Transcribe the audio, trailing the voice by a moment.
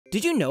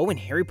Did you know in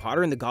Harry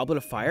Potter and the Goblet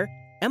of Fire,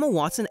 Emma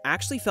Watson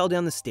actually fell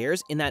down the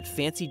stairs in that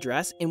fancy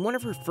dress in one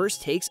of her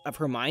first takes of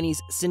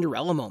Hermione's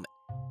Cinderella moment?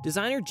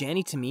 Designer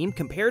Jany Temime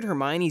compared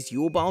Hermione's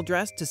Yule Ball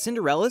dress to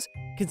Cinderella's,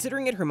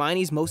 considering it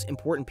Hermione's most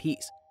important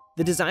piece.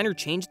 The designer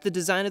changed the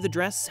design of the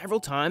dress several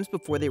times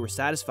before they were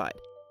satisfied.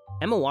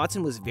 Emma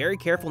Watson was very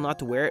careful not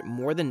to wear it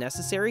more than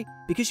necessary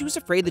because she was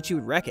afraid that she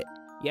would wreck it,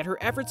 yet her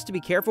efforts to be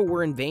careful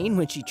were in vain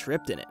when she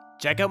tripped in it.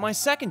 Check out my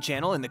second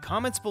channel in the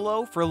comments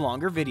below for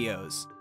longer videos.